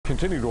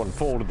continue to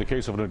unfold in the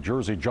case of a New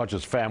Jersey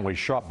judge's family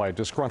shot by a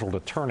disgruntled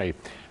attorney.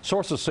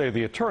 Sources say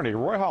the attorney,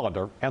 Roy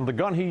Hollander, and the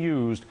gun he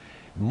used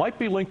might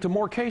be linked to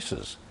more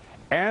cases,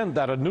 and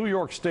that a New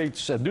York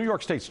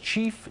State's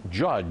chief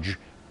judge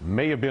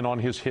may have been on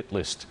his hit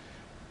list.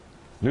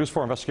 News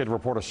 4 investigative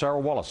reporter Sarah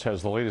Wallace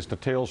has the latest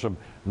details from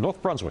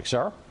North Brunswick.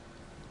 Sarah?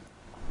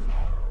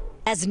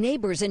 As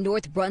neighbors in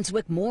North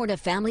Brunswick mourn a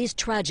family's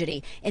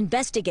tragedy,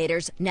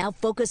 investigators now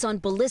focus on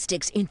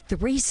ballistics in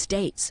 3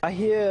 states.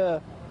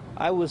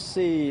 I would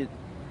say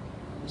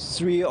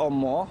 3 or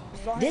more.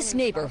 This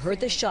neighbor heard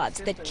the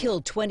shots that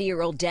killed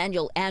 20-year-old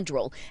Daniel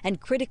Andrel and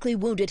critically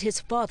wounded his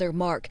father,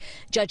 Mark.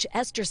 Judge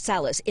Esther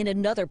Salas, in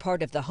another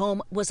part of the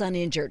home, was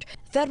uninjured.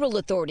 Federal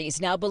authorities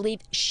now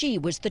believe she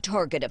was the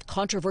target of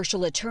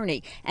controversial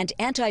attorney and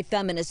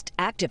anti-feminist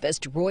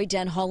activist Roy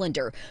Den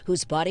Hollander,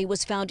 whose body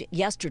was found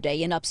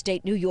yesterday in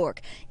upstate New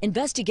York.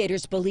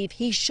 Investigators believe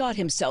he shot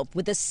himself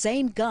with the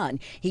same gun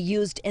he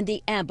used in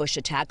the ambush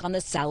attack on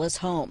the Salas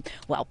home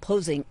while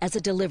posing as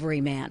a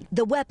delivery man.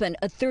 The weapon,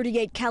 a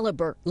 .38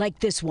 caliber like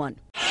this one.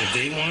 If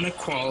they want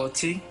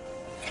equality,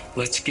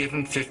 let's give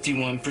them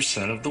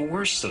 51% of the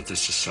worst of the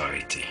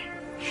society.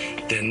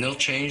 Then they'll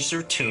change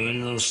their tune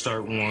and they'll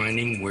start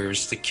whining,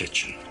 "Where's the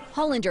kitchen?"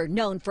 Hollander,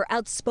 known for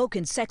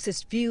outspoken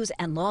sexist views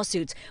and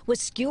lawsuits,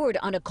 was skewered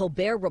on a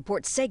Colbert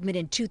Report segment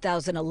in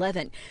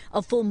 2011.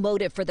 A full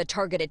motive for the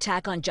target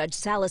attack on Judge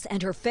Salas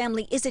and her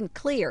family isn't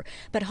clear,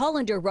 but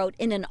Hollander wrote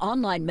in an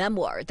online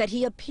memoir that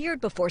he appeared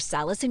before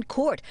Salas in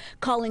court,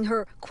 calling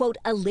her, quote,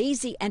 a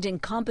lazy and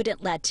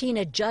incompetent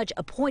Latina judge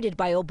appointed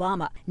by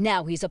Obama.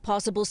 Now he's a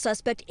possible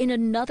suspect in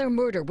another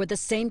murder with the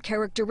same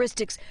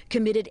characteristics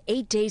committed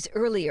 8 days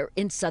earlier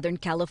in Southern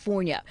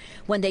California.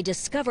 When they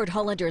discovered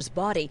Hollander's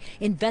body,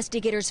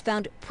 investigators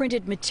found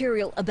printed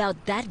material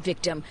about that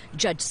victim,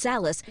 Judge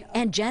Salas,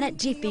 and Janet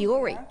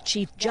DeFiore,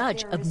 Chief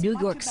Judge of New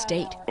York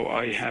State.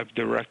 I have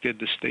directed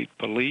the state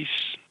police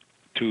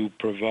to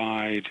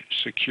provide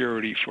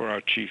security for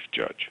our chief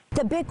judge.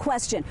 The big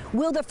question,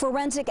 will the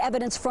forensic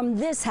evidence from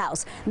this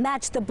house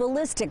match the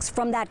ballistics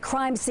from that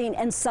crime scene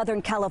in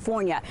Southern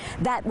California?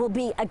 That will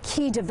be a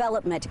key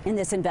development in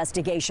this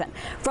investigation.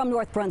 From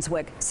North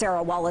Brunswick,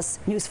 Sarah Wallace,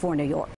 News 4 New York.